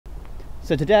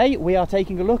So today we are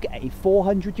taking a look at a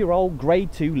 400-year-old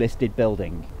Grade 2 listed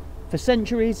building. For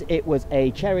centuries it was a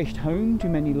cherished home to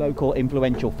many local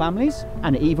influential families,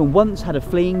 and it even once had a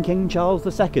fleeing King Charles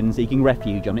II seeking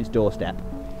refuge on its doorstep.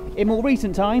 In more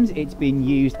recent times it's been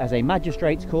used as a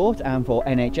magistrates court and for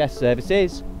NHS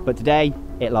services, but today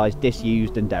it lies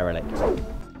disused and derelict.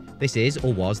 This is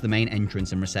or was the main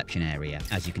entrance and reception area.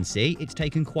 As you can see, it's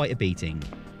taken quite a beating.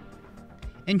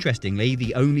 Interestingly,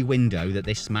 the only window that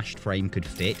this smashed frame could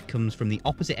fit comes from the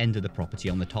opposite end of the property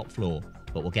on the top floor,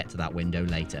 but we'll get to that window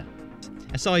later.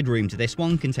 A side room to this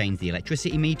one contains the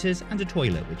electricity meters and a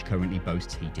toilet which currently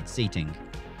boasts heated seating.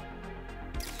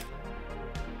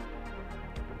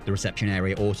 The reception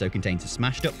area also contains a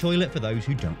smashed up toilet for those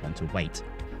who don't want to wait.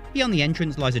 Beyond the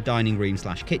entrance lies a dining room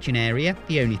 / kitchen area.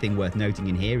 The only thing worth noting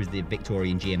in here is the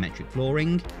Victorian geometric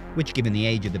flooring, which given the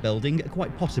age of the building are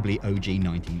quite possibly OG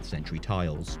 19th century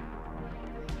tiles.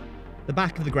 The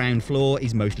back of the ground floor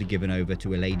is mostly given over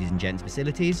to a ladies and gents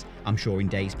facilities. I'm sure in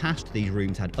days past these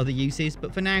rooms had other uses,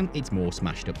 but for now it's more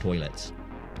smashed up toilets.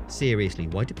 Seriously,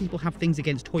 why do people have things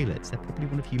against toilets? They're probably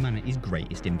one of humanity's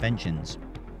greatest inventions.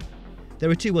 There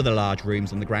are two other large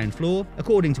rooms on the ground floor.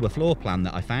 According to a floor plan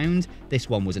that I found, this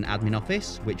one was an admin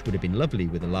office, which would have been lovely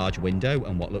with a large window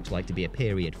and what looks like to be a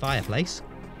period fireplace.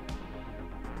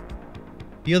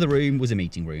 The other room was a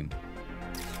meeting room.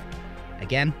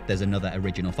 Again, there's another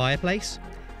original fireplace,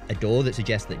 a door that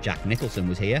suggests that Jack Nicholson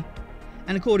was here,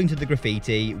 and according to the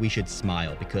graffiti, we should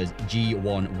smile because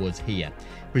G1 was here,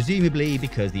 presumably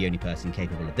because the only person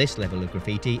capable of this level of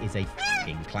graffiti is a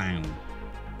f***ing clown.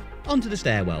 Onto the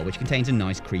stairwell, which contains a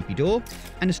nice creepy door,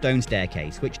 and a stone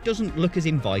staircase, which doesn't look as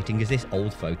inviting as this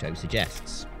old photo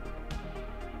suggests.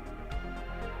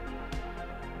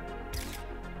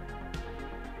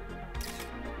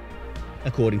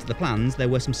 According to the plans, there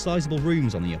were some sizable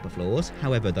rooms on the upper floors,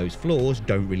 however those floors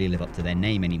don't really live up to their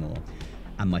name anymore,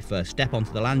 and my first step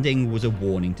onto the landing was a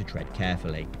warning to tread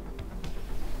carefully.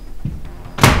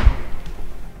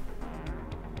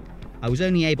 I was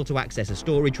only able to access a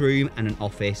storage room and an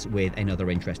office with another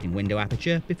interesting window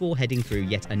aperture before heading through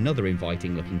yet another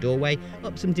inviting looking doorway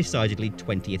up some decidedly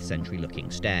 20th century looking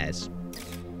stairs.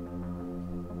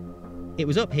 It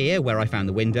was up here where I found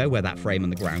the window where that frame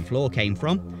on the ground floor came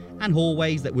from, and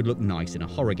hallways that would look nice in a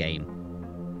horror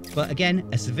game. But again,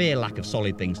 a severe lack of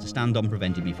solid things to stand on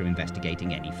prevented me from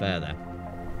investigating any further.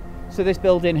 So this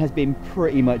building has been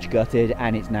pretty much gutted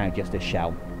and it's now just a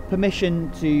shell. Permission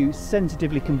to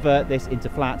sensitively convert this into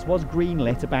flats was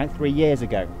greenlit about 3 years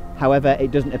ago. However,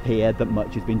 it doesn't appear that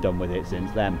much has been done with it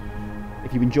since then.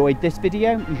 If you enjoyed this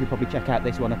video, you should probably check out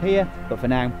this one up here, but for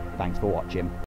now, thanks for watching.